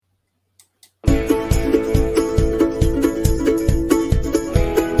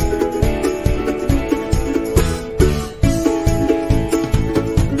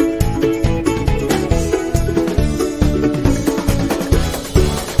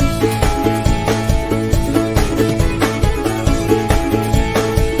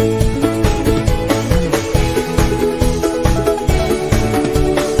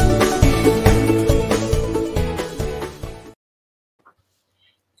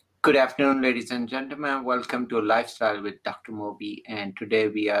Good afternoon, ladies and gentlemen. Welcome to Lifestyle with Dr. Moby. And today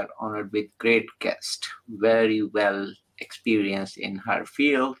we are honored with great guest, very well experienced in her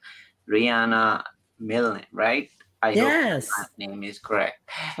field, Riana Milne, right? I hope my Yes. name is correct.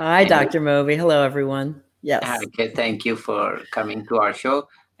 Hi, And Dr. Moby. Hello, everyone. Yes. okay, thank you for coming to our show.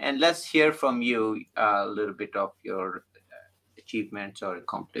 And let's hear from you a little bit of your achievements or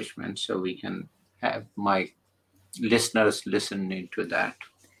accomplishments so we can have my listeners listen into that.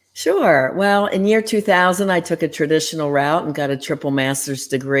 Sure. Well, in year 2000, I took a traditional route and got a triple master's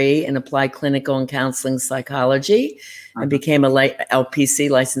degree in applied clinical and counseling psychology and Mhm. became a LPC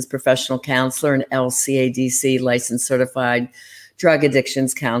licensed professional counselor and LCADC licensed certified drug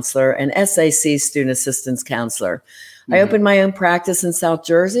addictions counselor and SAC student assistance counselor. I Mhm. opened my own practice in South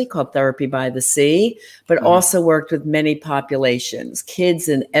Jersey called Therapy by the Sea, but Mhm. also worked with many populations, kids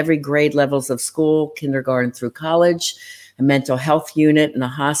in every grade levels of school, kindergarten through college, a mental health unit in a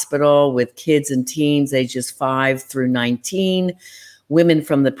hospital with kids and teens ages 5 through 19, women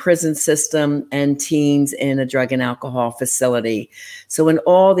from the prison system, and teens in a drug and alcohol facility. So, in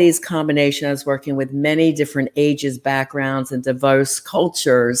all these combinations, I was working with many different ages, backgrounds, and diverse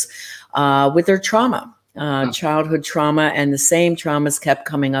cultures with their trauma. Childhood trauma, and the same traumas kept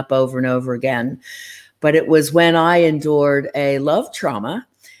coming up over and over again. But it was when I endured a love trauma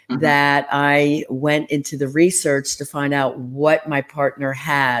Mhm. that I went into the research to find out what my partner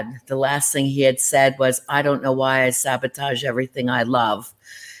had. The last thing he had said was, I don't know why I sabotage everything I love.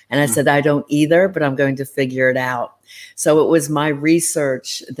 And I Mhm. said, I don't either, but I'm going to figure it out. So it was my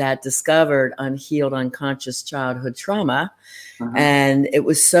research that discovered unhealed unconscious childhood trauma. Mhm. And it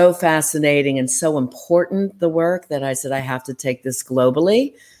was so fascinating and so important, the work, that I said, I have to take this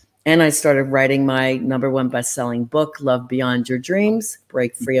globally. And I started writing my number one best-selling book, Love Beyond Your Dreams,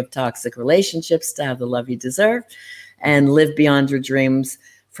 Break Free of Toxic Relationships to Have the Love You Deserve, and Live Beyond Your Dreams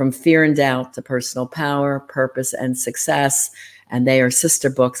from Fear and Doubt to Personal Power, Purpose, and Success. And they are sister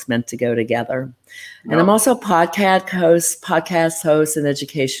books meant to go together. And I'm No. also a podcast host, and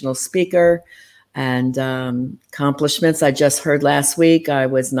educational speaker. And accomplishments I just heard last week, I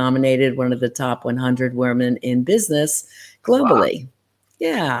was nominated one of the top 100 women in business Wow. globally.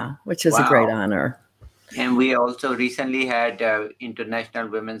 Yeah, which is a great Wow. honor. And we also recently had International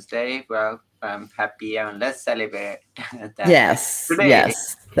Women's Day. Well, I'm happy and let's celebrate that Yes, today.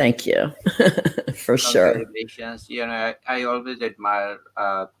 yes. Thank you. For sure. Congratulations. I always admire,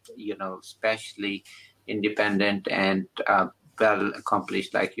 especially independent and well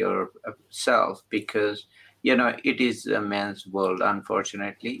accomplished like yourself because, it is a man's world,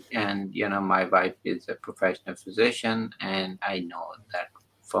 unfortunately. And, my wife is a professional physician, and I know that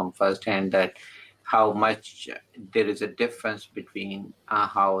from firsthand that how much there is a difference between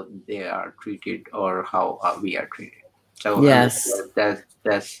how they are treated or how we are treated. So Yes.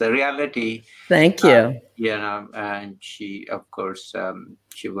 that's the reality. Thank you. And she, of course,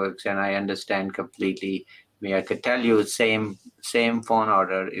 she works, and I understand completely. I could tell you same phone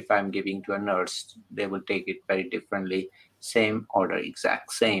order. If I'm giving to a nurse, they will take it very differently. Same order,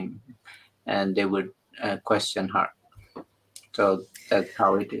 exact same, and they would question her. So that's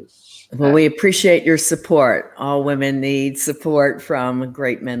how it is. Well, we appreciate your support. All women need support from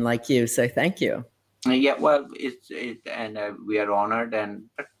great men like you. So thank you. Yeah, well, and we are honored. And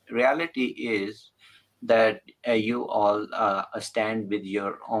but reality is that you all stand with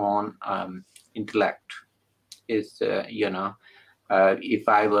your own intellect. Is if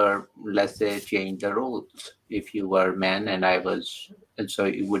I were, let's say, change the roles. If you were man and I was, and so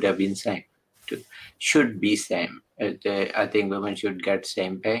it would have been same. To, should be same. I think women should get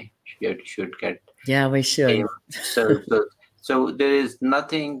same pay. Should get Yeah, we same. should. So there is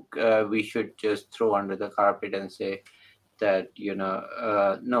nothing we should just throw under the carpet and say that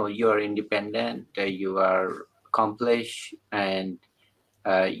no, you are independent, you are accomplished, and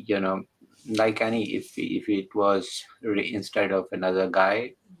you know like any, if it was instead of another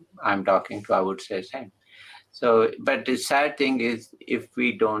guy I'm talking to, I would say same. So but the sad thing is, if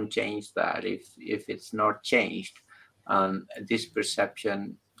we don't change that, if it's not changed, this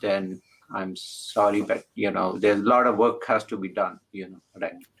perception, then I'm sorry, but there's a lot of work has to be done, right?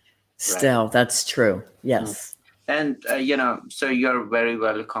 Right. Still, that's true. Mm. Yes. And so you're very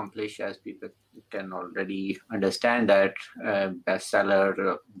well accomplished, as people can already understand that,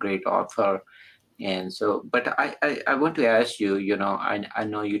 bestseller, great author. And so, but I want to ask you, I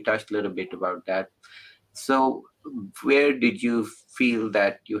know you touched a little bit about that. So where did you feel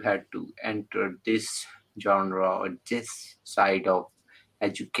that you had to enter this genre or this side of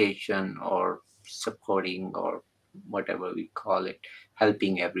education or supporting or whatever we call it,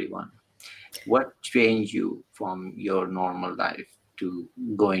 helping everyone? What changed you from your normal life to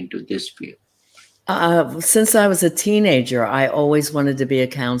go into this field? Since I was a teenager, I always wanted to be a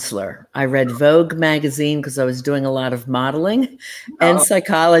counselor. I read Vogue magazine because I was doing a lot of modeling and Oh,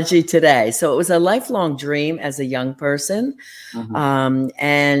 Psychology Today. So it was a lifelong dream as a young person. mhm,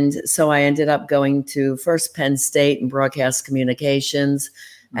 And so I ended up going to first Penn State in broadcast communications.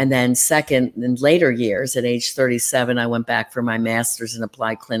 And mhm, then second, in later years, at age 37, I went back for my master's in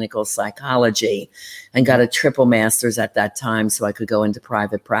applied clinical psychology and got mhm, a triple master's at that time so I could go into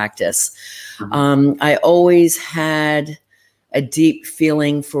private practice. mhm. I always had a deep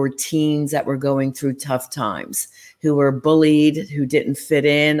feeling for teens that were going through tough times, who were bullied, who didn't fit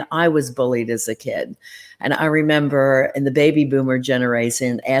in. I was bullied as a kid. And I remember in the baby boomer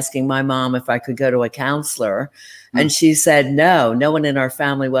generation asking my mom if I could go to a counselor. And Mm, she said, no, no one in our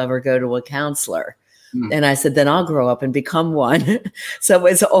family will ever go to a counselor. mm, And I said, then I'll grow up and become one. So it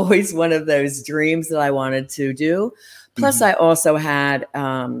was always one of those dreams that I wanted to do. Plus, mhm. I also had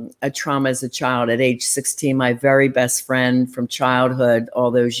a trauma as a child. At age 16, my very best friend from childhood, all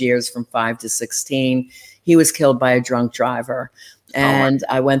those years from 5 to 16, he was killed by a drunk driver. Oh my. And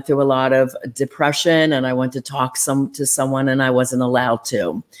I went through a lot of depression, and I went to talk to someone, and I wasn't allowed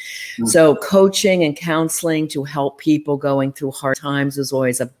to. Mm, So coaching and counseling to help people going through hard times is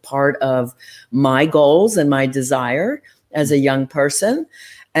always a part of my goals and my desire as a young person.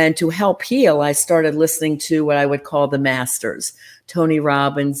 And to help heal, I started listening to what I would call the masters: Tony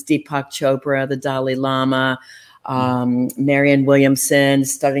Robbins, Deepak Chopra, the Dalai Lama, mm, Marianne Williamson,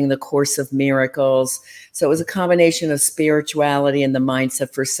 studying the Course of Miracles. So it was a combination of spirituality and the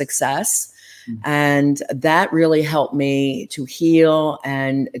mindset for success. mm, And that really helped me to heal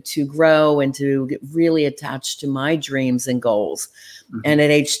and to grow and to get really attached to my dreams and goals. mhm, And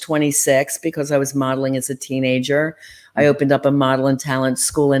at age 26, because I was modeling as a teenager, I mhm. opened up a model and talent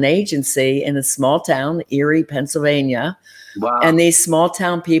school and agency in a small town, Erie, Pennsylvania. And Wow. these small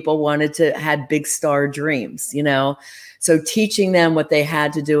town people had big star dreams, you know. So teaching them what they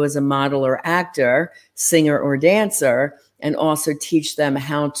had to do as a model or actor, singer or dancer, and also teach them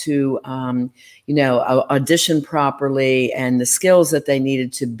how to, audition properly and the skills that they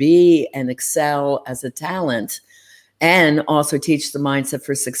needed to be and excel as a talent, and also teach the mindset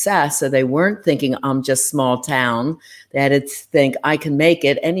for success. So they weren't thinking, I'm just small town. They had to think, I can make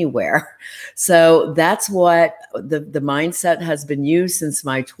it anywhere. So that's what the mindset has been used since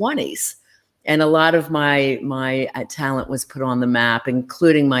my 20s. And a lot of my talent was put on the map,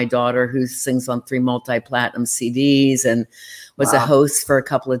 including my daughter, who sings on 3 multi-platinum CDs and was a Wow. host for a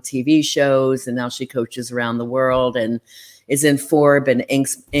couple of TV shows. And now she coaches around the world and is in Forbes and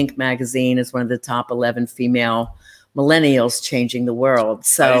Inc. magazine as one of the top 11 female millennials changing the world.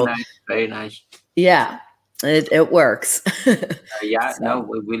 Very So nice. Very nice. yeah, it works. Yeah, no, So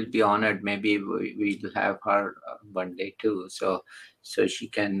we will be honored. Maybe we'll have her one day too, so she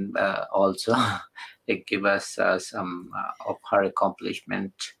can also like give us some of her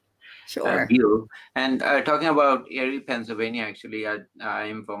accomplishment sure. view. And talking about Erie, Pennsylvania, actually, I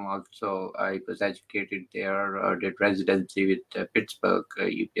am from also. I was educated there, did residency with Pittsburgh,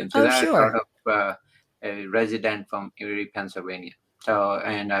 UPN. So Oh, there are a lot sure. of a resident from Erie, Pennsylvania. So,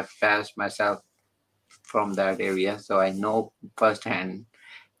 and I've passed myself from that area, so I know firsthand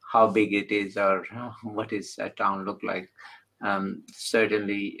how big it is or what is a town look like.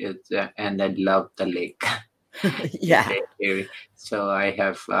 Certainly, it's and I love the lake in Yeah, Lake Erie. So I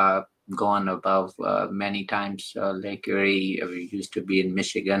have gone above many times Lake Erie. We used to be in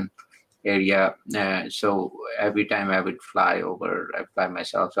Michigan area, so every time I would fly over, I fly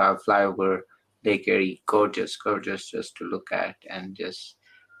myself. So I fly over Lake Erie, gorgeous, gorgeous, just to look at, and just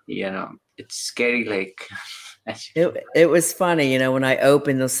it's scary lake. it was funny. When I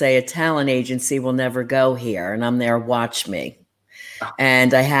opened, they'll say a talent agency will never go here, and I'm there. Watch me.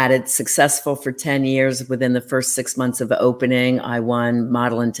 And I had it successful for 10 years. Within the first 6 months of opening, I won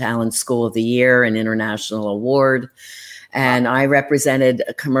Model and Talent School of the Year, an international award. Wow. And I represented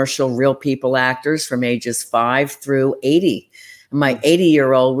commercial real people actors from ages 5 through 80. My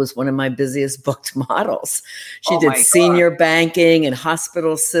 80-year-old was one of my busiest booked models. She Oh did my God. senior banking and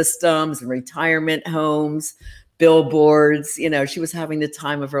hospital systems and retirement homes, billboards. She was having the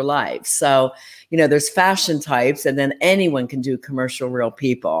time of her life. So, there's fashion types, and then anyone can do commercial real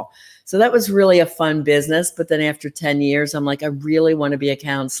people. So that was really a fun business. But then after 10 years, I'm like, I really want to be a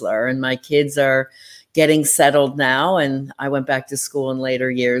counselor. And my kids are getting settled now. And I went back to school in later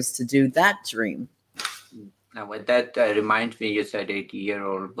years to do that dream. Now, with that reminds me, you said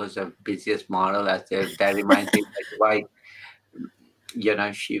 80-year-old was the busiest model. That reminds me that why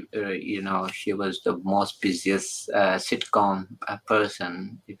she was the most busiest sitcom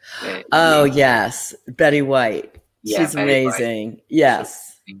person. Oh, yes. Betty White. Yeah, She's very bright. amazing. So,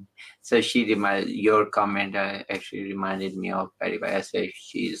 Yes. so she reminded your comment actually reminded me of Patty. I say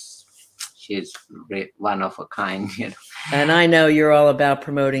she's one of a kind. And I know you're all about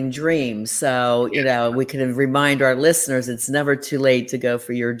promoting dreams. So, Yeah, we can remind our listeners it's never too late to go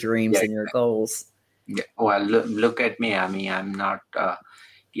for your dreams yeah, and your goals. yeah. Well, look at me. I mean, I'm not.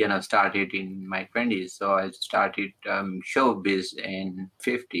 Started in my 20s, so I started showbiz in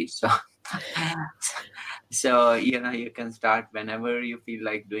 50s. So, so you can start whenever you feel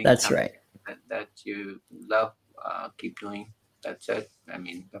like doing That's something right. that you love. Keep doing. That's it. I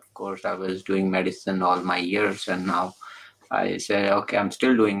mean, of course, I was doing medicine all my years, and now I said, okay, I'm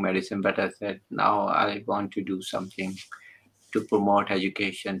still doing medicine, but I said now I want to do something to promote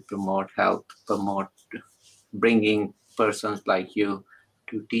education, promote health, promote bringing persons like you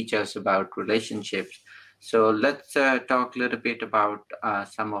to teach us about relationships. So let's talk a little bit about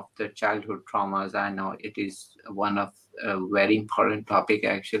some of the childhood traumas. I know it is one of a very important topic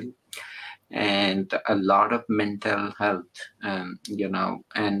actually, and a lot of mental health.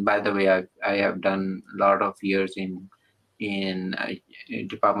 And by the way, I have done a lot of years in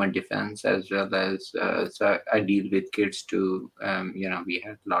Department of Defense as well as so I deal with kids too. We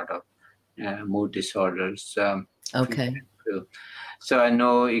had a lot of mood disorders. Okay. Too. So I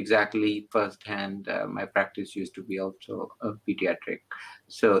know exactly firsthand. My practice used to be also a pediatric,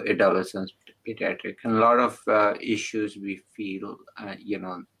 so adolescents pediatric, and a lot of issues we feel,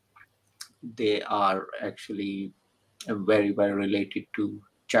 they are actually very well related to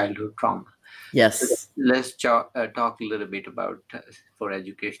childhood trauma. So Yes. let's talk a little bit about, for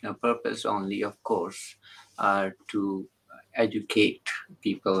educational purpose only, of course, to educate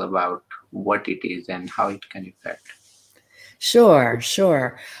people about what it is and how it can affect. Sure,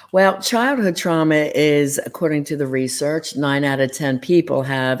 sure. Well, childhood trauma is, according to the research, 9 out of 10 people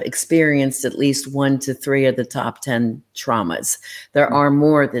have experienced at least 1 to 3 of the top 10 traumas. There are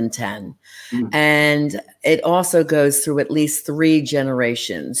more than 10. Mm-hmm. And it also goes through at least 3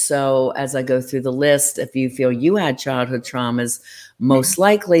 generations. So, as I go through the list, if you feel you had childhood traumas, most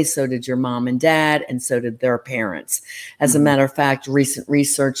likely so did your mom and dad, and so did their parents. As a matter of fact, recent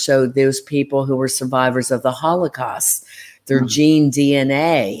research showed those people who were survivors of the Holocaust, their gene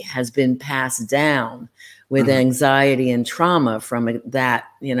DNA has been passed down with anxiety and trauma from that,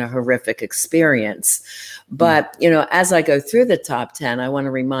 horrific experience. But, as I go through the top 10, I want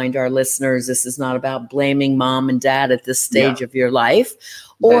to remind our listeners, this is not about blaming mom and dad at this Yeah, stage of your life,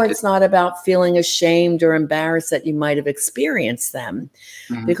 or that is. it's not about feeling ashamed or embarrassed that you might have experienced them.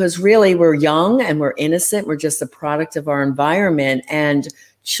 Mhm. Because really we're young and we're innocent. We're just a product of our environment. And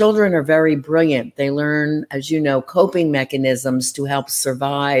children are very brilliant. They learn, as you know, coping mechanisms to help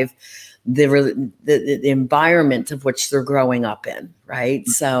survive the environment of which they're growing up in, right?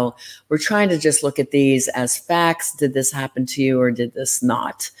 So we're trying to just look at these as facts. Did this happen to you or did this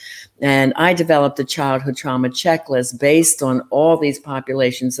not? And I developed a childhood trauma checklist based on all these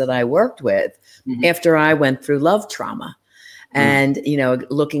populations that I worked with after I went through love trauma. And,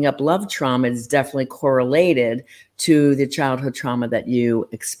 looking up love trauma is definitely correlated to the childhood trauma that you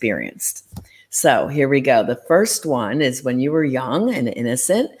experienced. So here we go. The first one is when you were young and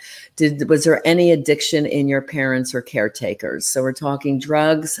innocent. Was there any addiction in your parents or caretakers? So we're talking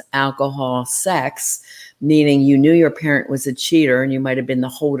drugs, alcohol, sex, meaning you knew your parent was a cheater and you might have been the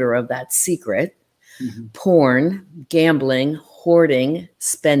holder of that secret. Porn, gambling, hoarding,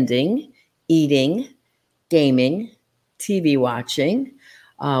 spending, eating, gaming, TV watching,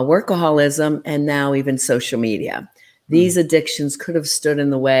 workaholism, and now even social media. These addictions could have stood in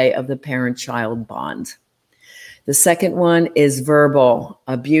the way of the parent-child bond. The second one is verbal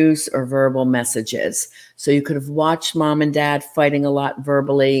abuse or verbal messages. So you could have watched mom and dad fighting a lot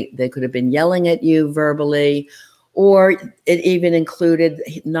verbally. They could have been yelling at you verbally, or it even included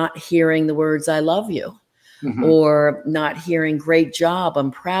not hearing the words, I love you, or not hearing great job,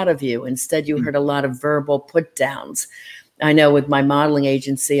 I'm proud of you. Instead, you heard a lot of verbal put downs. I know with my modeling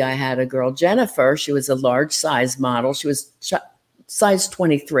agency, I had a girl, Jennifer. She was a large size model. She was size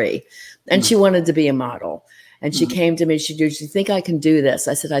 23, and she wanted to be a model. And she came to me, she said, do you think I can do this?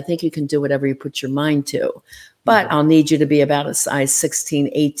 I said, I think you can do whatever you put your mind to, but I'll need you to be about a size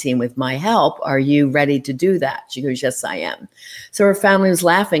 16, 18 with my help. Are you ready to do that? She goes, yes, I am. So her family was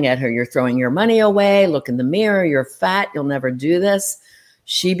laughing at her. You're throwing your money away. Look in the mirror. You're fat. You'll never do this.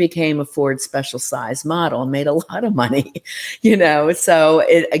 She became a Ford special size model and made a lot of money, So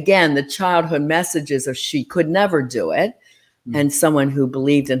again, the childhood messages of she could never do it, and someone who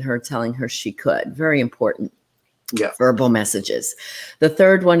believed in her telling her she could. Very important. Yeah. Verbal messages. The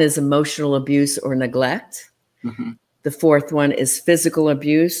third one is emotional abuse or neglect. The fourth one is physical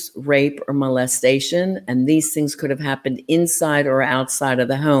abuse, rape, or molestation. And these things could have happened inside or outside of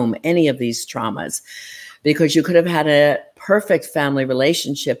the home, any of these traumas, because you could have had a perfect family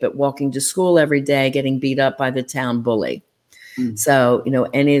relationship at walking to school every day, getting beat up by the town bully. So,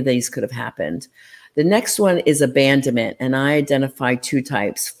 any of these could have happened. The next one is abandonment. And I identify two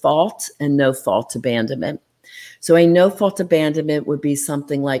types, fault and no fault abandonment. So a no fault abandonment would be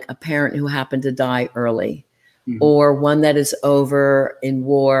something like a parent who happened to die early, or one that is over in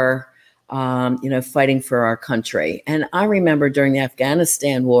war, fighting for our country. And I remember during the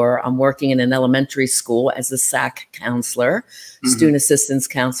Afghanistan war, I'm working in an elementary school as a SAC counselor, student assistance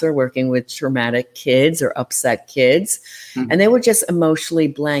counselor, working with traumatic kids or upset kids. And they would just emotionally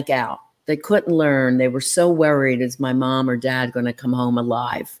blank out. They couldn't learn. They were so worried, is my mom or dad going to come home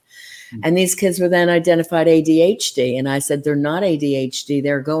alive? And these kids were then identified ADHD. And I said, they're not ADHD.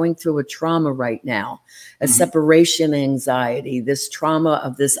 They're going through a trauma right now, a separation anxiety, this trauma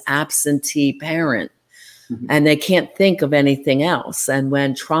of this absentee parent. And they can't think of anything else. And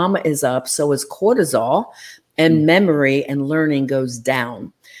when trauma is up, so is cortisol, and memory and learning goes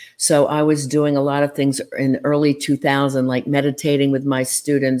down. So I was doing a lot of things in early 2000, like meditating with my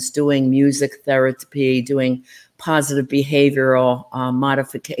students, doing music therapy, doing positive behavioral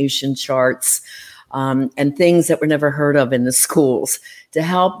modification charts, and things that were never heard of in the schools to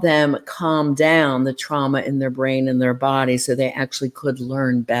help them calm down the trauma in their brain and their body so they actually could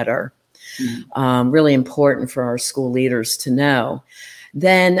learn better. Really important for our school leaders to know.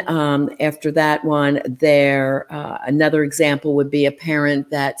 Then after that one, another example would be a parent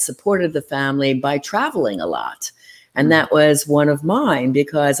that supported the family by traveling a lot. And that was one of mine,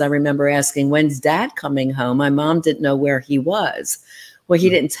 because I remember asking, when's dad coming home? My mom didn't know where he was. Well, he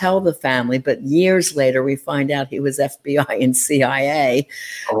didn't tell the family, but years later, we find out he was FBI and CIA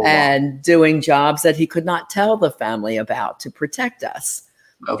and doing jobs that he could not tell the family about to protect us.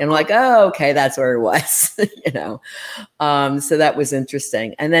 And I'm like, oh, okay, that's where it was, So that was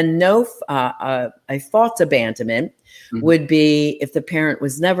interesting. And then a fault abandonment would be if the parent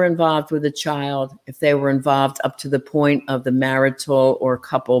was never involved with the child, if they were involved up to the point of the marital or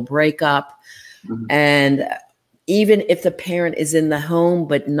couple breakup. And even if the parent is in the home,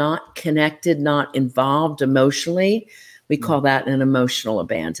 but not connected, not involved emotionally, we call that an emotional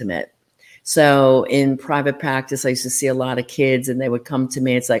abandonment. So in private practice, I used to see a lot of kids and they would come to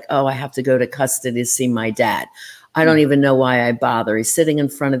me. It's like, oh, I have to go to custody to see my dad. I don't even know why I bother. He's sitting in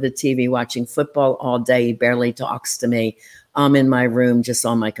front of the TV watching football all day. He barely talks to me. I'm in my room just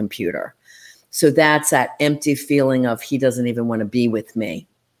on my computer. So that's that empty feeling of he doesn't even want to be with me,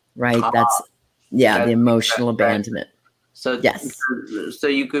 right? That's the emotional abandonment. So yes. So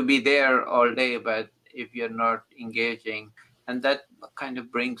you could be there all day, but if you're not engaging, and that kind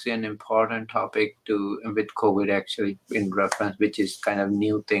of brings in an important topic with COVID actually in reference, which is kind of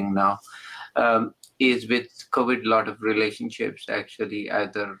new thing now, is with COVID, a lot of relationships actually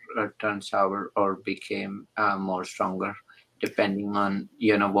either turned sour or became more stronger, depending on,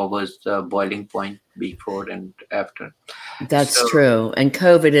 what was the boiling point before and after. That's true. And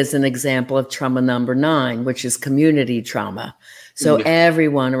COVID is an example of trauma number 9, which is community trauma. So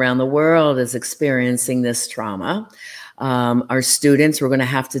everyone around the world is experiencing this trauma. Our students, we're going to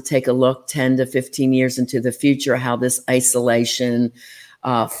have to take a look 10 to 15 years into the future, how this isolation,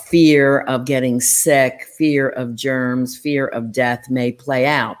 fear of getting sick, fear of germs, fear of death may play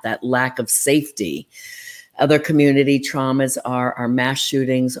out, that lack of safety. Other community traumas are our mass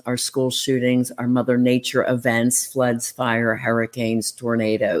shootings, our school shootings, our Mother Nature events, floods, fire, hurricanes,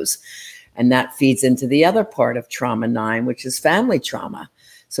 tornadoes. And that feeds into the other part of trauma 9, which is family trauma.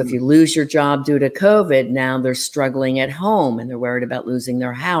 So if you lose your job due to COVID, now they're struggling at home and they're worried about losing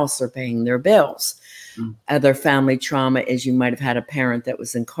their house or paying their bills. Other family trauma is you might have had a parent that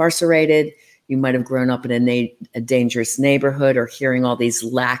was incarcerated. You might have grown up in a dangerous neighborhood or hearing all these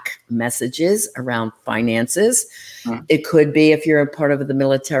lack messages around finances. It could be if you're a part of the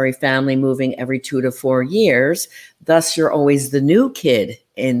military family moving every 2 to 4 years. Thus, you're always the new kid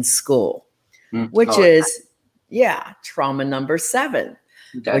in school, which is, trauma number 7.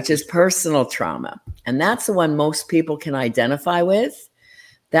 Which is personal trauma. And that's the one most people can identify with.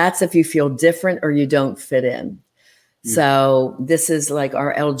 That's if you feel different or you don't fit in. So this is like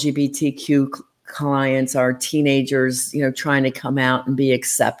our LGBTQ clients, our teenagers, trying to come out and be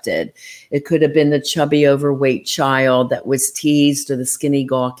accepted. It could have been the chubby, overweight child that was teased, or the skinny,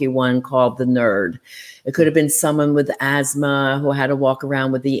 gawky one called the nerd. It could have been someone with asthma who had to walk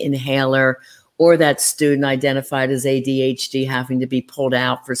around with the inhaler, or that student identified as ADHD having to be pulled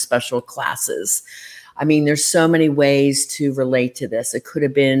out for special classes. I mean, there's so many ways to relate to this. It could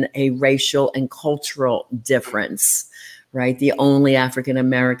have been a racial and cultural difference. right? The only African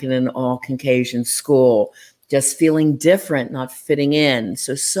American in all Caucasian school, just feeling different, not fitting in.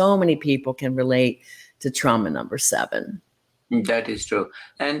 So many people can relate to trauma number 7. That is true.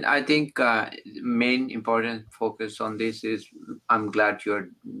 And I think main important focus on this is I'm glad you're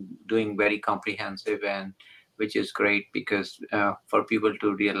doing very comprehensive, and which is great because for people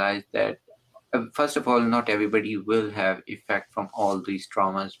to realize that first of all, not everybody will have effect from all these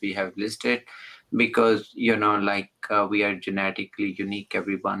traumas we have listed, because like we are genetically unique,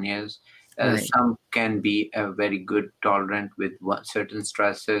 everyone is. Right. Some can be very good tolerant with certain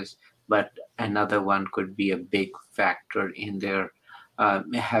stresses, but another one could be a big factor in their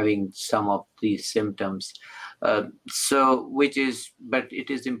having some of these symptoms. But it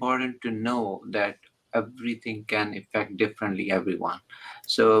is important to know that everything can affect differently everyone.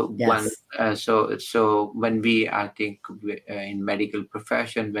 So one Yes. so when I think in medical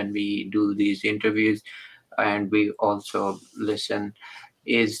profession, when we do these interviews and we also listen,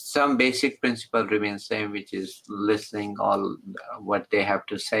 is some basic principle remains same, which is listening all what they have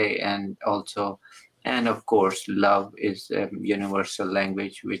to say, and also, and of course, love is a universal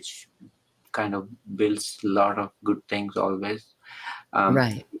language which kind of builds a lot of good things always. um,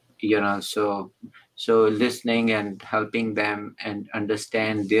 Right. so listening and helping them and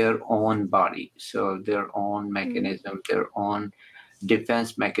understand their own body, so their own mechanism, their own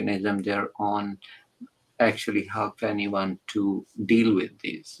defense mechanism, their own actually help anyone to deal with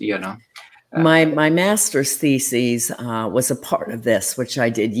these, uh, My master's thesis was a part of this, which I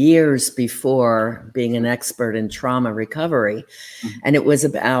did years before being an expert in trauma recovery. mhm, And it was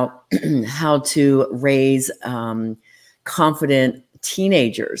about how to raise confident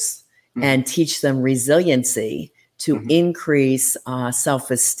teenagers mhm, and teach them resiliency to mhm. increase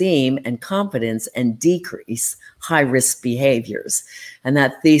self esteem and confidence and decrease high risk behaviors. And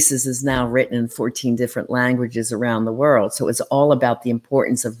that thesis is now written in 14 different languages around the world. So it's all about the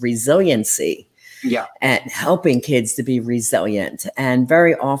importance of resiliency Yeah. and helping kids to be resilient. And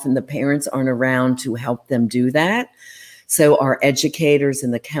very often the parents aren't around to help them do that. So our educators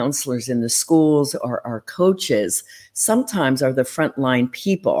and the counselors in the schools or our coaches sometimes are the frontline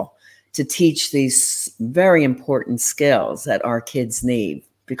people to teach these very important skills that our kids need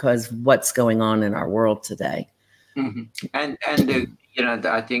because what's going on in our world today. Mhm. And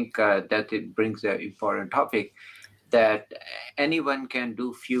I think that it brings an important topic that anyone can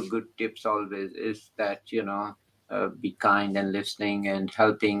do. Few good tips always is that be kind and listening and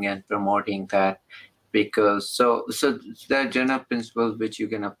helping and promoting that, because so there are general principles which you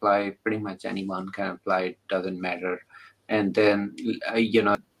can apply, pretty much anyone can apply, it doesn't matter. And then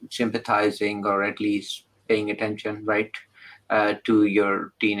sympathizing, or at least paying attention, right, to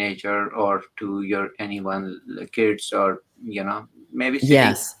your teenager or to your anyone, kids, or maybe sitting,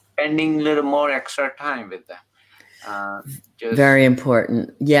 Yes. spending a little more extra time with them, uh, just Very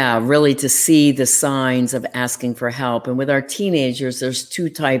important. Yeah, really to see the signs of asking for help. And with our teenagers, there's two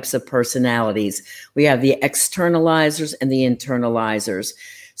types of personalities. We have the externalizers and the internalizers.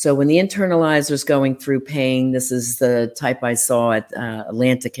 So when the internalizer's going through pain, this is the type I saw at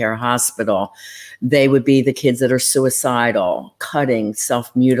Atlantic Care Hospital. They would be the kids that are suicidal, cutting,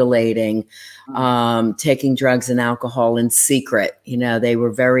 self-mutilating, taking drugs and alcohol in secret. They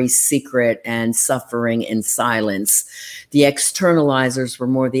were very secret and suffering in silence. The externalizers were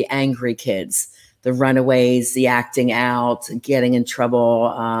more the angry kids, the runaways, the acting out, getting in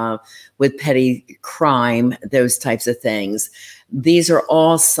trouble with petty crime, those types of things. These are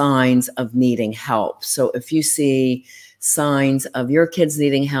all signs of needing help. So if you see signs of your kids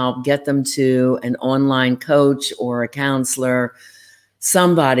needing help, get them to an online coach or a counselor,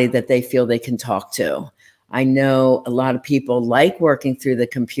 somebody that they feel they can talk to. I know a lot of people like working through the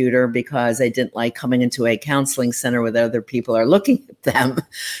computer because they didn't like coming into a counseling center where other people are looking at them.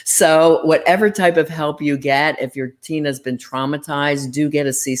 So whatever type of help you get, if your teen has been traumatized, do get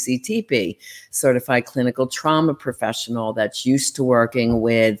a CCTP, certified clinical trauma professional that's used to working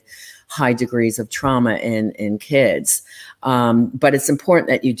with high degrees of trauma in kids. But it's important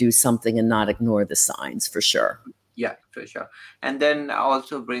that you do something and not ignore the signs, for sure. Yeah, for sure. And then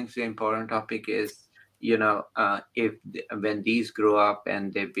also brings the important topic is, if when these grow up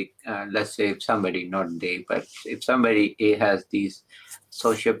and they be, let's say if somebody, not they, but if somebody has these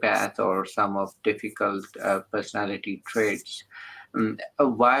sociopath or some of difficult personality traits,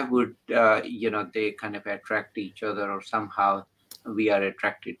 why would they kind of attract each other, or somehow we are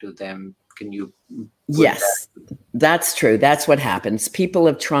attracted to them? Can you put Yes, that's true. That's what happens. People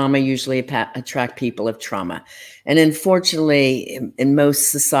of trauma usually attract people of trauma. And unfortunately, in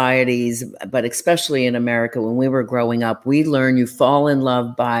most societies, but especially in America, when we were growing up, we learn you fall in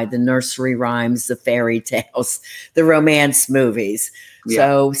love by the nursery rhymes, the fairy tales, the romance movies. Yeah.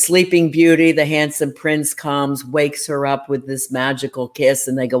 So Sleeping Beauty, the handsome prince comes, wakes her up with this magical kiss,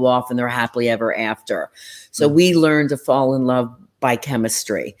 and they go off and they're happily ever after. So we learn to fall in love by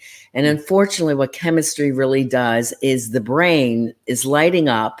chemistry. And unfortunately, what chemistry really does is the brain is lighting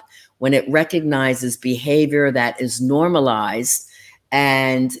up when it recognizes behavior that is normalized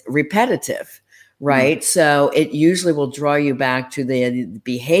and repetitive, right? So it usually will draw you back to the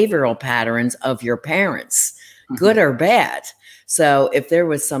behavioral patterns of your parents, good or bad. So if there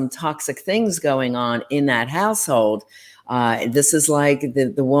was some toxic things going on in that household, this is like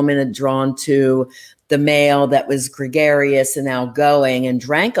the woman had drawn to the male that was gregarious and outgoing and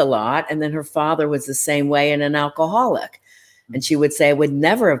drank a lot. And then her father was the same way and an alcoholic. And she would say, I would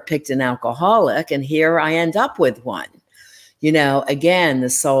never have picked an alcoholic. And here I end up with one. You know, again, the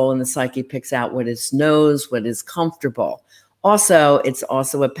soul and the psyche picks out what it knows, what is comfortable. Also, it's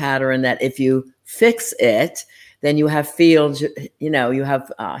also a pattern that if you fix it, then you have healed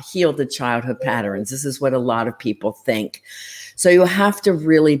the childhood patterns. This is what a lot of people think. So you have to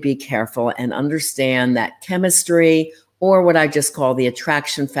really be careful and understand that chemistry, or what I just call the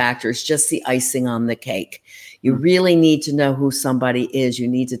attraction factor, is just the icing on the cake. You really need to know who somebody is. You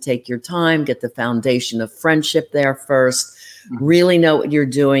need to take your time, get the foundation of friendship there first, really know what you're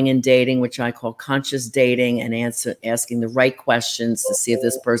doing in dating, which I call conscious dating, and asking the right questions to see if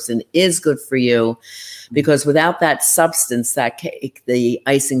this person is good for you. Because without that substance, that cake, the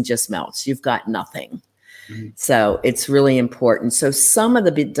icing just melts. You've got nothing. So it's really important. So some of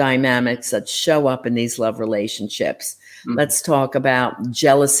the dynamics that show up in these love relationships, let's talk about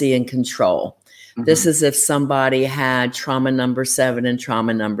jealousy and control. This is if somebody had trauma number 7 and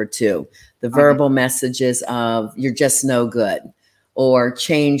trauma number 2, the verbal messages of you're just no good, or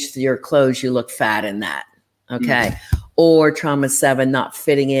change your clothes, you look fat in that. Okay. Or trauma 7, not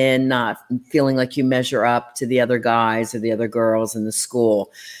fitting in, not feeling like you measure up to the other guys or the other girls in the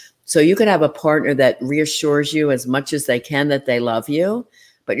school. So you could have a partner that reassures you as much as they can that they love you,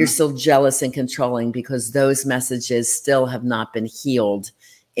 but you're still jealous and controlling because those messages still have not been healed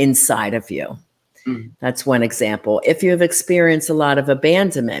inside of you. That's one example. If you have experienced a lot of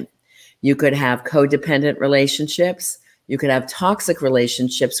abandonment, you could have codependent relationships. You could have toxic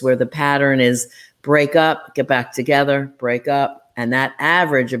relationships where the pattern is break up, get back together, break up. And that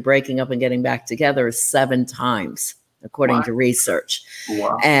average of breaking up and getting back together is 7 times, according to research.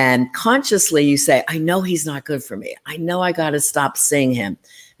 Wow. And consciously you say, I know he's not good for me. I know I got to stop seeing him.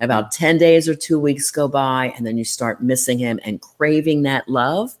 About 10 days or 2 weeks go by, and then you start missing him and craving that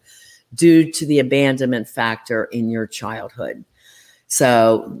love due to the abandonment factor in your childhood.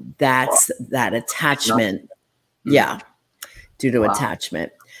 So that's that attachment. Yeah, due to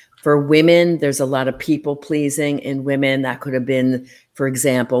attachment. For women, there's a lot of people pleasing in women. That could have been, for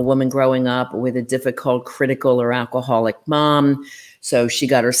example, a woman growing up with a difficult, critical, or alcoholic mom. So she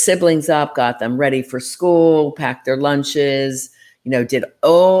got her siblings up, got them ready for school, packed their lunches, did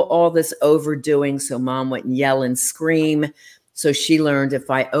all this overdoing. So mom went and yell and scream. So she learned, if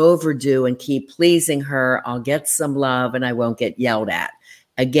I overdo and keep pleasing her, I'll get some love and I won't get yelled at.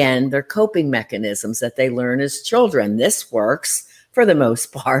 Again, they're coping mechanisms that they learn as children. This works for the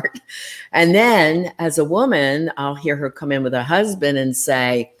most part. And then as a woman, I'll hear her come in with a husband and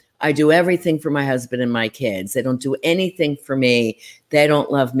say, I do everything for my husband and my kids. They don't do anything for me. They don't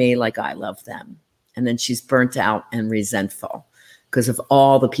love me like I love them. And then she's burnt out and resentful because of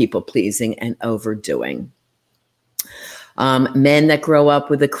all the people pleasing and overdoing. Men that grow up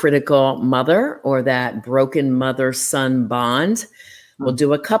with a critical mother or that broken mother-son bond will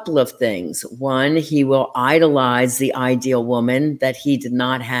do a couple of things. One, he will idolize the ideal woman that he did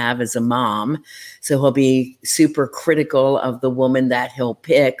not have as a mom. So he'll be super critical of the woman that he'll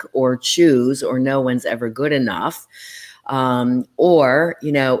pick or choose, or no one's ever good enough. Or,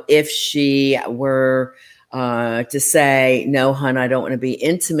 if she were to say, no, hon, I don't want to be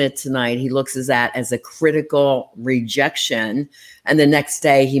intimate tonight, he looks at that as a critical rejection. And the next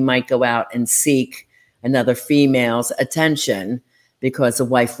day he might go out and seek another female's attention because a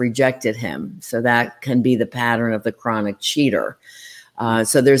wife rejected him. So that can be the pattern of the chronic cheater.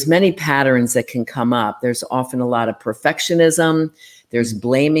 So there's many patterns that can come up. There's often a lot of perfectionism. There's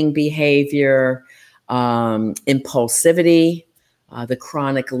blaming behavior, impulsivity. The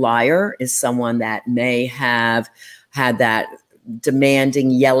chronic liar is someone that may have had that demanding,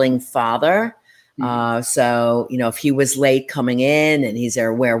 yelling father. Mm. So, if he was late coming in and he's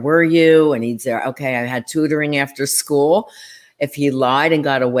there, where were you? And he's there, okay, I had tutoring after school. If he lied and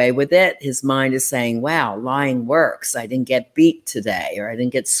got away with it, his mind is saying, wow, lying works. I didn't get beat today, or I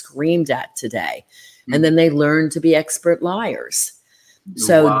didn't get screamed at today. And Mm. then they learn to be expert liars.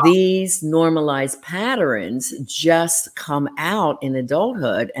 So Wow. these normalized patterns just come out in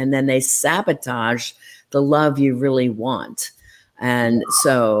adulthood, and then they sabotage the love you really want. And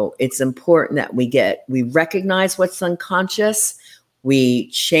so it's important that we recognize what's unconscious. We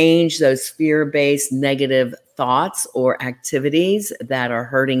change those fear-based negative thoughts or activities that are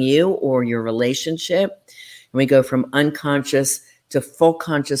hurting you or your relationship. And we go from unconscious to full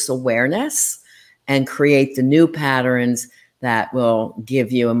conscious awareness and create the new patterns that will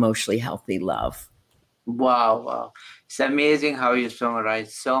give you emotionally healthy love. Wow, wow. It's amazing how you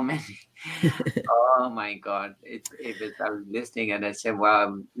summarize so many. Oh my God. I was listening and I said,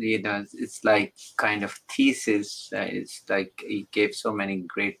 wow, it's like kind of thesis. It's like he gave so many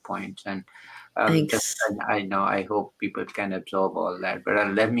great points. And just, Thanks. I know, I hope people can absorb all that,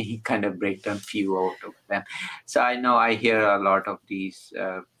 but let me kind of break down few out of them. So I know I hear a lot of these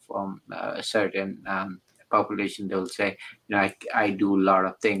from certain population. They'll say, I do a lot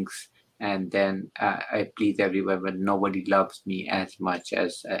of things and then I please everyone, but nobody loves me as much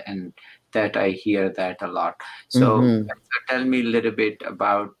as, and that I hear that a lot. So, Mm-hmm. tell me a little bit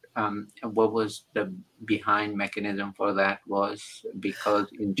about what was the behind mechanism for that was because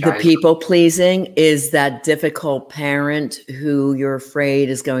in The childhood. people pleasing is that difficult parent who you're afraid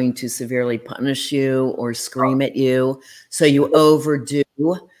is going to severely punish you or scream at you. So you overdo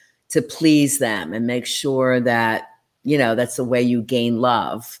to please them and make sure that, that's the way you gain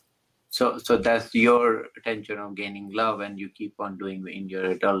love. So that's your attention of gaining love, and you keep on doing in your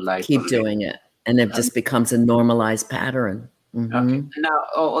adult life Keep already. doing it. And it just becomes a normalized pattern. Okay. Mm-hmm. Now,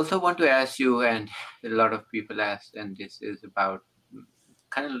 I also want to ask you, and a lot of people ask, and this is about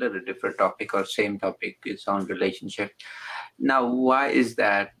kind of a little different topic or same topic. It's on relationship. Now, why is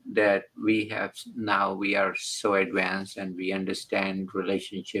that we are so advanced and we understand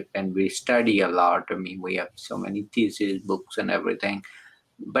relationship and we study a lot. I mean, we have so many theses, books, and everything.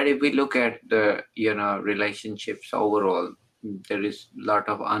 But if we look at the relationships overall, there is a lot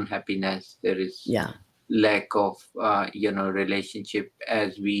of unhappiness. There is Yeah. lack of relationship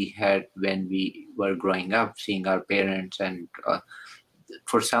as we had when we were growing up, seeing our parents, and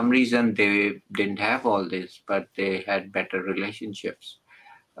for some reason they didn't have all this, but they had better relationships.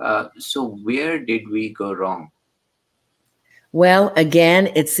 So where did we go wrong? Well, again,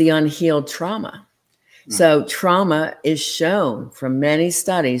 it's the unhealed trauma. Mm. So, trauma is shown from many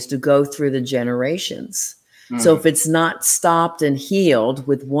studies to go through the generations. So, Mm. if it's not stopped and healed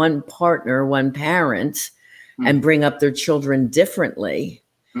with one partner, one parent, Mm. and bring up their children differently,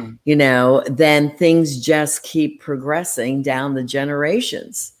 Mm. then things just keep progressing down the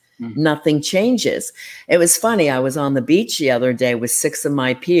generations. Mm. Nothing changes. It was funny. I was on the beach the other day with 6 of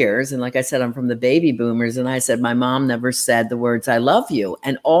my peers. And like I said, I'm from the baby boomers. And I said, my mom never said the words, I love you.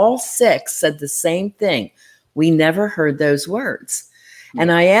 And all 6 said the same thing. We never heard those words. And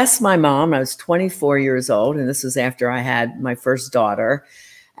Yeah. I asked my mom, I was 24 years old, and this was after I had my first daughter.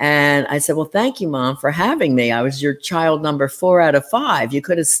 And I said, well, thank you, Mom, for having me. I was your child number 4 out of 5. You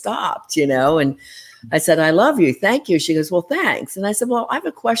could have stopped, And I said, I love you. Thank you. She goes, well, thanks. And I said, well, I have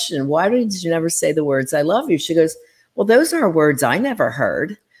a question. Why did you never say the words, I love you? She goes, well, those are words I never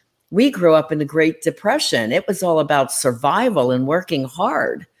heard. We grew up in the Great Depression. It was all about survival and working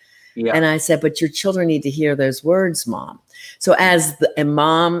hard. Yeah. And I said, but your children need to hear those words, Mom. So as a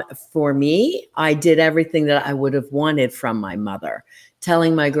mom for me, I did everything that I would have wanted from my mother,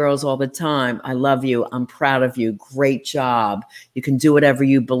 telling my girls all the time, I love you. I'm proud of you. Great job. You can do whatever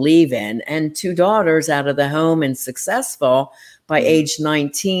you believe in. And 2 daughters out of the home and successful by Mm. age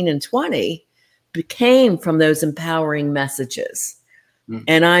 19 and 20 came from those empowering messages. Mm.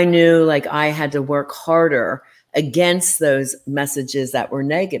 And I knew like I had to work harder against those messages that were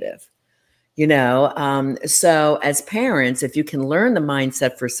negative. So as parents, if you can learn the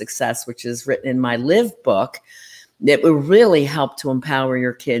mindset for success, which is written in my Live book, it will really help to empower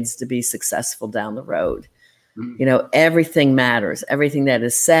your kids to be successful down the road. Mm. Everything matters, everything that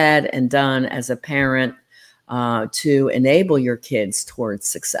is said and done as a parent to enable your kids towards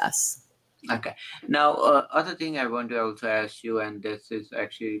success. Okay. Now, other thing I want to also ask you, and this is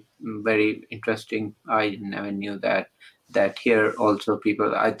actually very interesting. I never knew that here also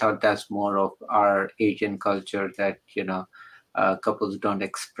people. I thought that's more of our Asian culture that couples don't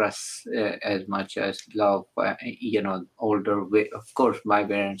express as much as love. Older. Of course, my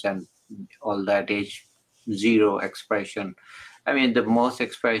parents and all that age, zero expression. I mean, the most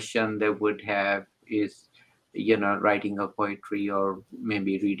expression they would have is, writing a poetry or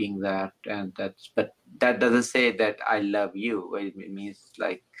maybe reading that, and but that doesn't say that I love you. It means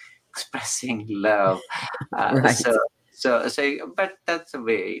like expressing love. Uh, Right. so, but that's the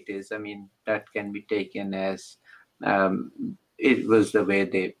way it is. I mean, that can be taken as it was the way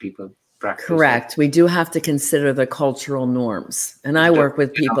people practice it. Correct. We do have to consider the cultural norms. And I work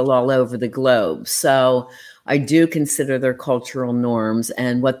with people all over the globe. So I do consider their cultural norms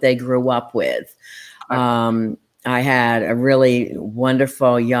and what they grew up with. I got I had a really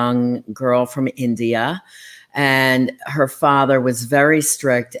wonderful young girl from India, and her father was very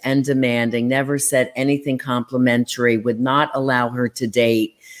strict and demanding, never said anything complimentary, would not allow her to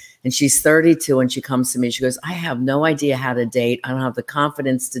date. And she's 32 and she comes to me. She goes, I have no idea how to date. I don't have the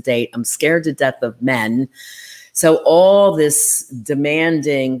confidence to date. I'm scared to death of men. So all this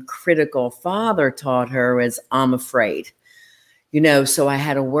demanding, critical father taught her is, I'm afraid. So I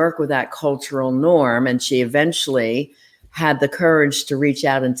had to work with that cultural norm. And she eventually had the courage to reach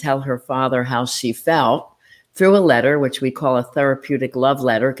out and tell her father how she felt through a letter, which we call a therapeutic love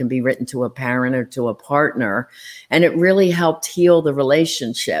letter. It can be written to a parent or to a partner. And it really helped heal the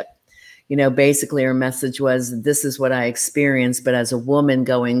relationship. Basically her message was, this is what I experienced, but as a woman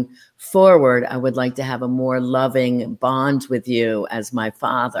going forward, I would like to have a more loving bond with you as my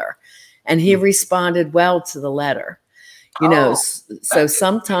father. And he responded well to the letter. Oh, So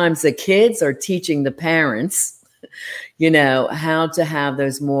sometimes the kids are teaching the parents, how to have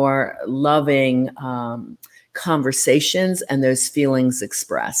those more loving conversations and those feelings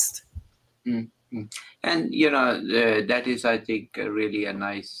expressed. mm. And that is, I think, really a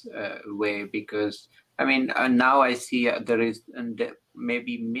nice way, because I mean, now I see there is, and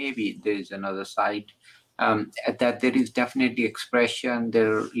maybe there is another side, that there is definitely expression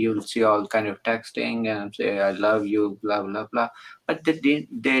there. You'll see all kind of texting and say I love you, blah blah blah, but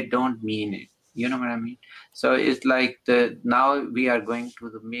they don't mean it. You know what I mean? So it's like now we are going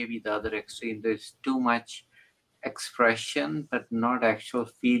to maybe the other extreme. There's too much expression but not actual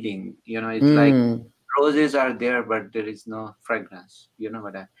feeling. It's like Mm, roses are there but there is no fragrance. You know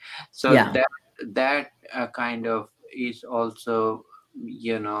what I So yeah. that kind of is also,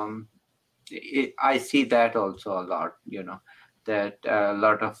 I see that also a lot. That a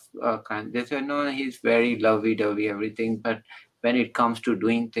lot of they say no, he's very lovey-dovey everything, but when it comes to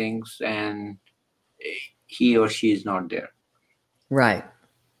doing things, and he or she is not there. Right.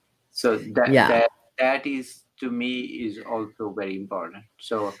 So that Yeah. that that is, to me, is also very important.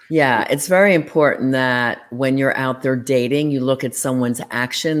 So Yeah, it's very important that when you're out there dating, you look at someone's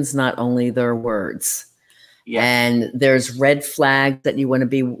actions, not only their words. yeah. And there's red flags that you want to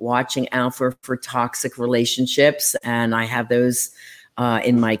be watching out for toxic relationships. And I have those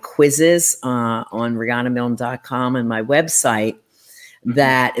in my quizzes on rianamilne.com and my website. Mhm.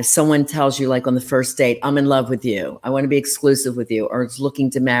 That if someone tells you, like on the first date, I'm in love with you, I want to be exclusive with you, or is looking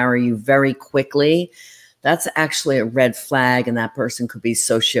to marry you very quickly, that's actually a red flag. And that person could be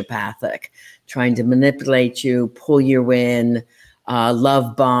sociopathic, trying to manipulate you, pull you in,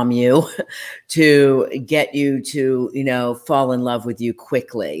 love bomb you to get you to, fall in love with you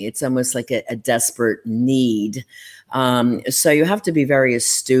quickly. It's almost like a desperate need. So you have to be very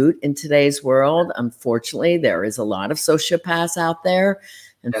astute in today's world. Unfortunately, there is a lot of sociopaths out there.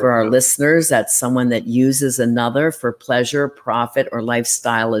 And That's for our true. listeners, that's someone that uses another for pleasure, profit, or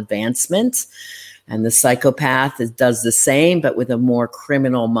lifestyle advancement. And the psychopath does the same, but with a more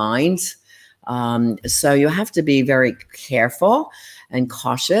criminal mind. So you have to be very careful and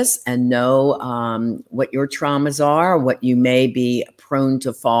cautious and know what your traumas are, what you may be prone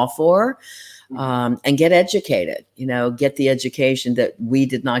to fall for. And get educated, get the education that we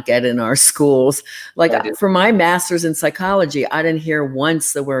did not get in our schools. Like That is. for my master's in psychology, I didn't hear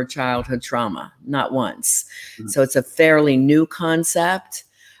once the word childhood trauma, not once. Mhm. So it's a fairly new concept.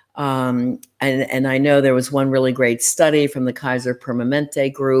 And I know there was one really great study from the Kaiser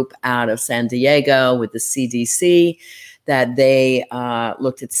Permanente group out of San Diego with the CDC that they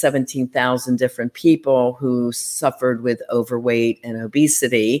looked at 17,000 different people who suffered with overweight and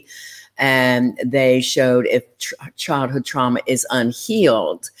obesity. And they showed if childhood trauma is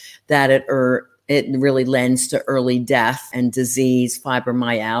unhealed, that it really lends to early death and disease,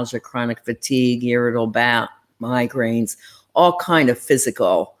 fibromyalgia, chronic fatigue, irritable bowel, migraines, all kind of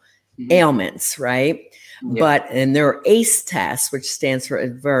physical Mhm. ailments, right? Yeah. But in their ACE test, which stands for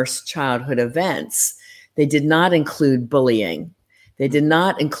adverse childhood events, they did not include bullying. They did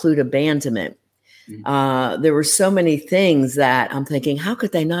not include abandonment. Mhm. There were so many things that I'm thinking, how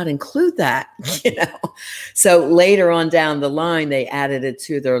could they not include that? So later on down the line, they added it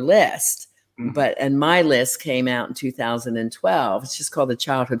to their list. and my list came out in 2012. It's just called the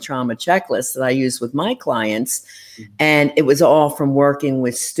Childhood Trauma Checklist that I use with my clients. And it was all from working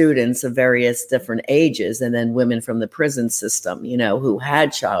with students of various different ages and then women from the prison system, who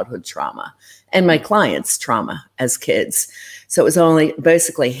had childhood trauma, and my clients' trauma as kids. So it was only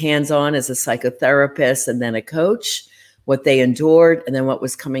basically hands-on as a psychotherapist and then a coach, what they endured, and then what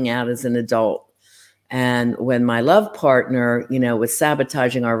was coming out as an adult. And when my love partner, was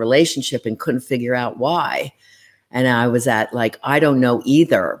sabotaging our relationship and couldn't figure out why, and I was at I don't know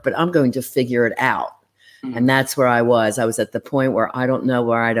either, but I'm going to figure it out. And that's where I was. I was at the point where I don't know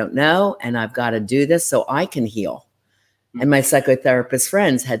where I don't know, and I've got to do this so I can heal. And my psychotherapist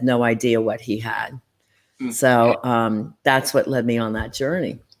friends had no idea what he had. So that's what led me on that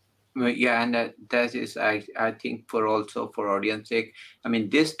journey. Yeah, and that is, I think, for audience sake, I mean,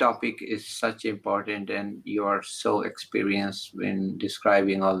 this topic is such important, and you are so experienced in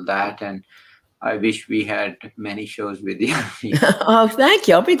describing all that, and I wish we had many shows with you. Oh, thank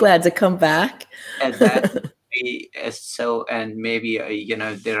you. I'll be glad to come back. And that would be so, and maybe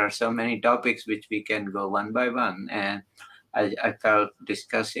there are so many topics which we can go one by one, and I felt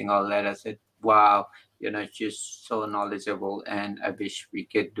discussing all that, I said, wow, she's so knowledgeable, and I wish we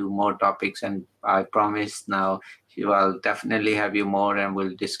could do more topics. And I promise now I'll definitely have you more, and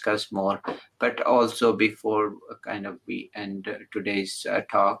we'll discuss more. But also, before kind of we end today's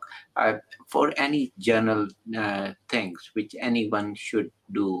talk, for any general things which anyone should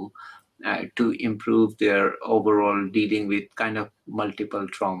do to improve their overall dealing with kind of multiple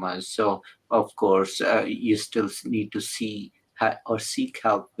traumas. So, of course, you still need to see or seek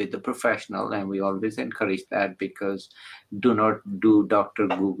help with a professional, and we always encourage that, because do not do Dr.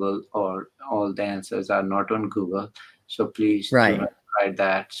 Google, or all the answers are not on Google. So please do not try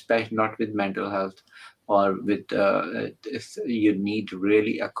that, especially not with mental health, or with you need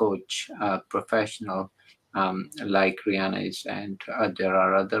really a coach, a professional, like Riana is, and there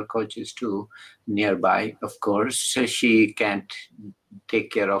are other coaches too nearby. Of course, so she can't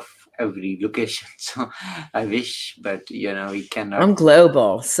take care of every location, so I wish, but we cannot. I'm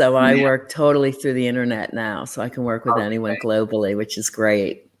global, so I work totally through the internet now, so I can work with anyone globally, which is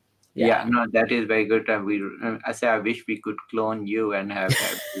great. Yeah, no, that is very good. And I say, I wish we could clone you and have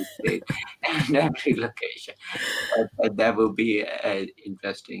every state and every location. But that would be an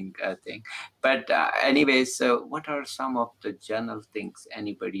interesting thing. But anyways, so what are some of the general things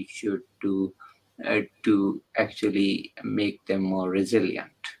anybody should do to actually make them more resilient?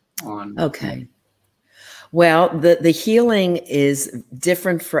 Okay. Well, the healing is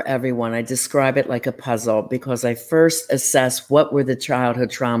different for everyone. I describe it like a puzzle, because I first assess what were the childhood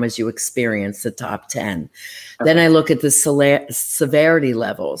traumas you experienced, the top 10. Then I look at the severity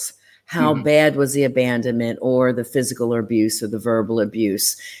levels. How bad was the abandonment, or the physical abuse, or the verbal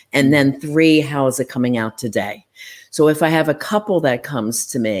abuse? And then 3, how is it coming out today? So if I have a couple that comes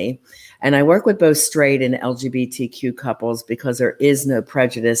to me, and I work with both straight and LGBTQ couples, because there is no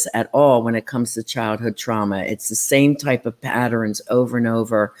prejudice at all when it comes to childhood trauma. It's the same type of patterns over and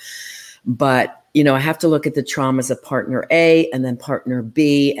over. But, I have to look at the traumas of partner A and then partner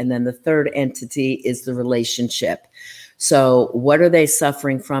B. And then the third entity is the relationship. So what are they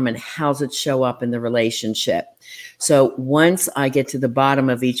suffering from, and how does it show up in the relationship? So once I get to the bottom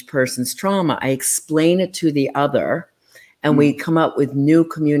of each person's trauma, I explain it to the other, and we come up with new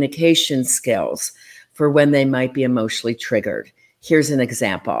communication skills for when they might be emotionally triggered. Here's an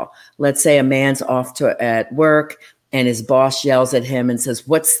example. Let's say a man's off at work, and his boss yells at him and says,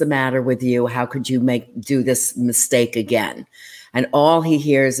 "What's the matter with you? How could you do this mistake again?" And all he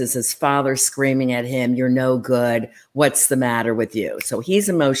hears is his father screaming at him, "You're no good. What's the matter with you?" So he's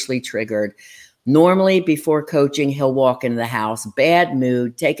emotionally triggered. Normally, before coaching, he'll walk into the house, bad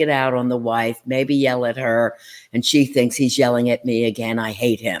mood, take it out on the wife, maybe yell at her, and she thinks he's yelling at me again. I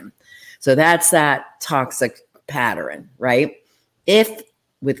hate him. So that's that toxic pattern, right? If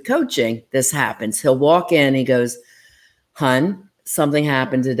with coaching this happens, he'll walk in, he goes, "Hun, something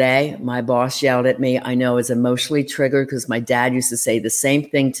happened today. My boss yelled at me. I know it's emotionally triggered because my dad used to say the same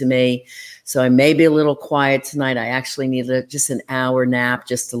thing to me. So I may be a little quiet tonight. I actually need just an hour nap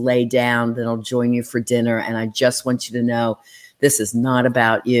just to lay down. Then I'll join you for dinner. And I just want you to know this is not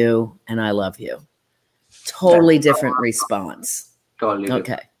about you, and I love you." Totally different response. Totally.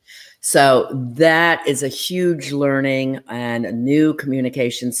 Okay. So that is a huge learning and a new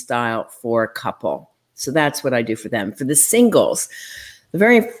communication style for a couple. So that's what I do for them. For the singles, the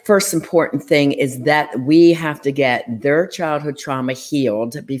very first important thing is that we have to get their childhood trauma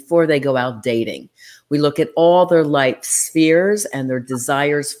healed before they go out dating. We look at all their life spheres and their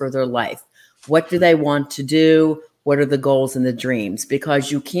desires for their life. What do they want to do? What are the goals and the dreams?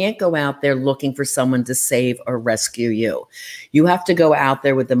 Because you can't go out there looking for someone to save or rescue you. You have to go out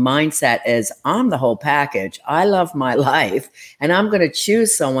there with the mindset as I'm the whole package. I love my life and I'm going to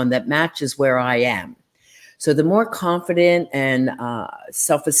choose someone that matches where I am. So the more confident and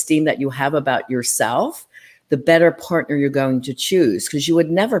self-esteem that you have about yourself, the better partner you're going to choose, because you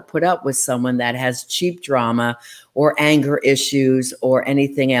would never put up with someone that has cheap drama or anger issues or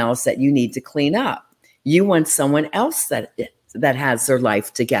anything else that you need to clean up. You want someone else that has their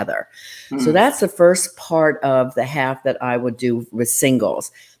life together. So that's the first part of the half that I would do with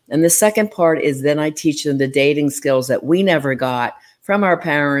singles. And the second part is then I teach them the dating skills that we never got from our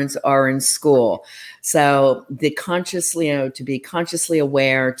parents or in school. So to be consciously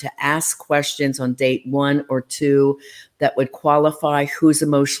aware, to ask questions on date 1 or 2 that would qualify who's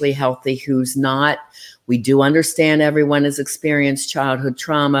emotionally healthy, who's not. We do understand everyone has experienced childhood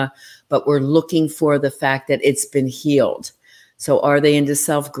trauma, but we're looking for the fact that it's been healed. So are they into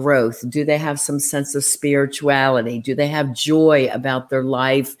self-growth? Do they have some sense of spirituality? Do they have joy about their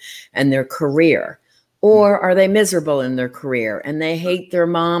life and their career? Or are they miserable in their career and they hate their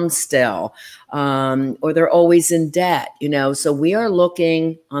mom still, or they're always in debt? So we are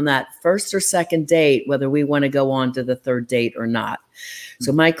looking on that first or second date, whether we want to go on to the third date or not.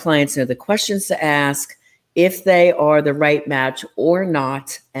 So my clients know the questions to ask, if they are the right match or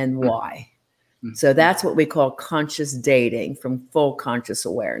not, and why. So that's what we call conscious dating, from full conscious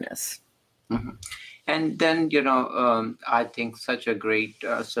awareness. And then, I think such a great,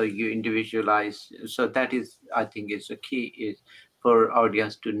 so you individualize. So that is, I think, is a key is for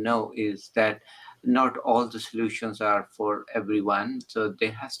audience to know is that not all the solutions are for everyone. So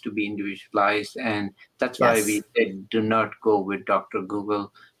there has to be individualized. And that's why we Yes. said, do not go with Dr.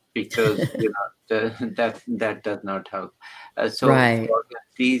 Google, because, that does not help. So Right.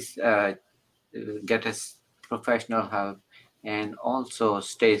 please get us professional help and also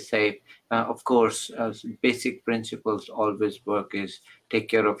stay safe. Of course, basic principles always work is take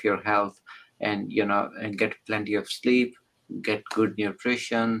care of your health and get plenty of sleep, get good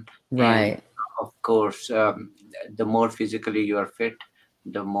nutrition, and Right. of course, the more physically you are fit,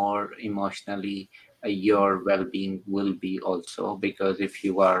 the more emotionally your well-being will be also, because if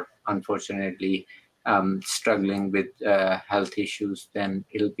you are unfortunately struggling with health issues, then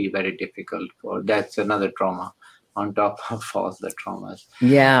it'll be very difficult. For that's another trauma on top of all the traumas.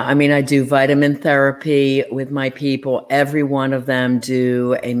 Yeah, I mean, I do vitamin therapy with my people. Every one of them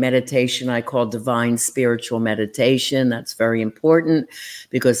do a meditation I call divine spiritual meditation. That's very important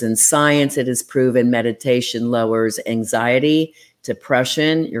because in science, it is proven meditation lowers anxiety,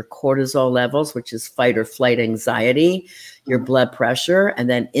 depression, your cortisol levels, which is fight or flight anxiety, your blood pressure, and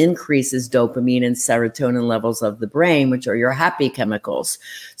then increases dopamine and serotonin levels of the brain, which are your happy chemicals.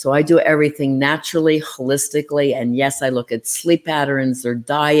 So I do everything naturally, holistically. And yes, I look at sleep patterns, their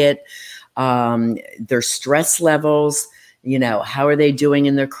diet, their stress levels, how are they doing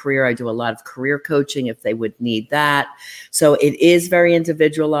in their career? I do a lot of career coaching if they would need that. So it is very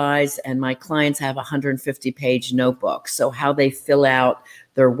individualized, and my clients have 150-page notebooks. So how they fill out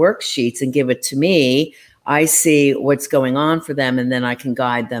their worksheets and give it to me, I see what's going on for them, and then I can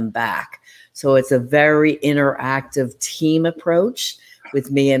guide them back. So it's a very interactive team approach with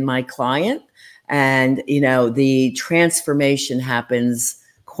me and my client. And, the transformation happens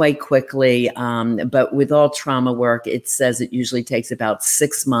quite quickly. But with all trauma work, it says it usually takes about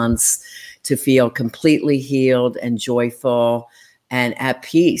 6 months to feel completely healed and joyful and at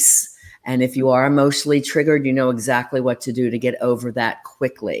peace. And if you are emotionally triggered, you know exactly what to do to get over that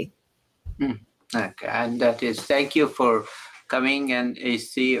quickly. Okay, and that is thank you for coming. And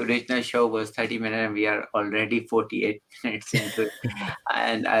it's the original show was 30 minutes, and we are already 48 minutes into it.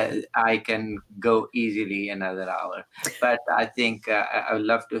 And I can go easily another hour. But I think I would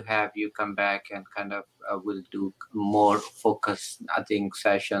love to have you come back and kind of we'll do more focus, I think,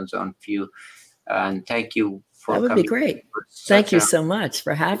 sessions on few. And thank you for That would be coming. great. Thank Such you a so much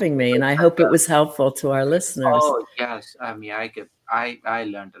for having me. And I hope it was helpful to our listeners. oh yes, I mean I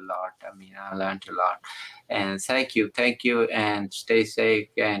learned a lot. I mean I learned a lot, and thank you, and stay safe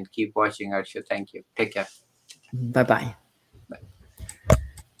and keep watching our show. Thank you. Take care. Bye bye.